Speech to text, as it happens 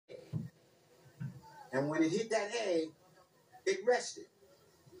And when it hit that egg, it rested.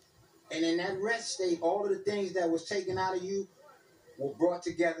 And in that rest state, all of the things that was taken out of you were brought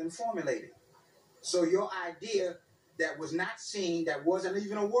together and formulated. So your idea that was not seen, that wasn't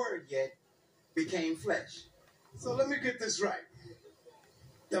even a word yet, became flesh. So let me get this right.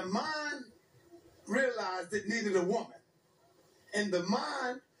 The mind realized it needed a woman. And the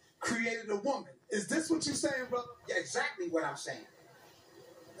mind created a woman. Is this what you're saying, brother? Yeah, exactly what I'm saying.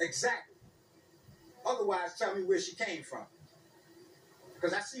 Exactly. Otherwise, tell me where she came from.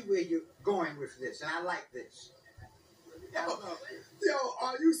 Because I see where you're going with this, and I like this. Yo,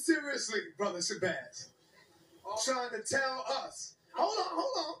 are you seriously, Brother Shabazz, trying to tell us? Hold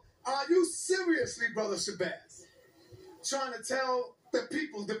on. Are you seriously, Brother Shabazz, trying to tell the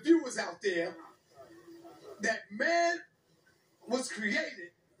people, the viewers out there, that man was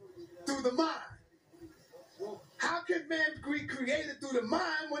created through the mind? How can man be created through the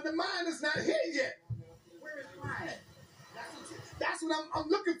mind when the mind is not here yet? Where is the mind? That's what I'm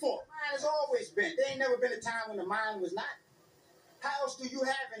looking for. The mind has always been. There ain't never been a time when the mind was not. How else do you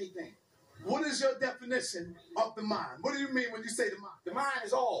have anything? What is your definition of the mind? What do you mean when you say the mind? The mind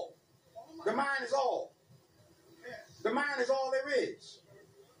is all. The mind is all. The mind is all there is.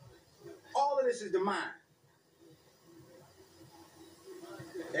 All of this is the mind.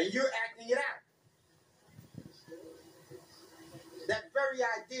 And you're acting it out. That very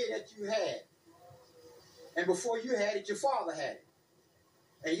idea that you had, and before you had it, your father had it.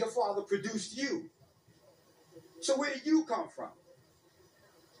 And your father produced you. So where did you come from?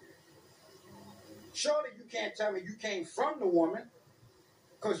 Surely you can't tell me you came from the woman,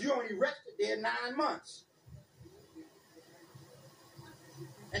 because you only rested there 9 months.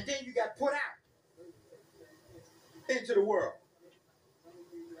 And then you got put out into the world.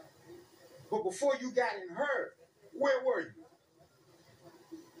 But before you got in her, where were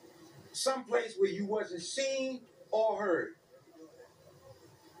you? Someplace where you wasn't seen or heard.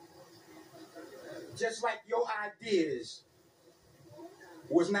 Just like your ideas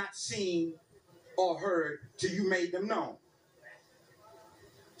was not seen or heard till you made them known.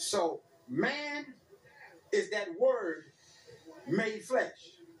 So man is that word made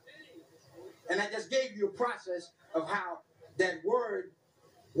flesh. And I just gave you a process of how that word,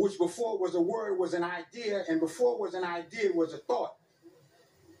 which before was a word, was an idea, and before was an idea was a thought,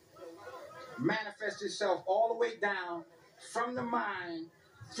 manifests itself all the way down from the mind,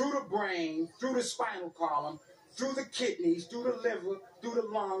 through the brain, through the spinal column, through the kidneys, through the liver, through the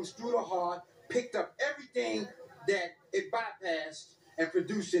lungs, through the heart, picked up everything that it bypassed and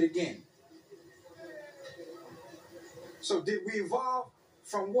produced it again. So did we evolve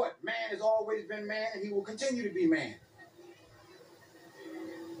from what? Man has always been man, and he will continue to be man.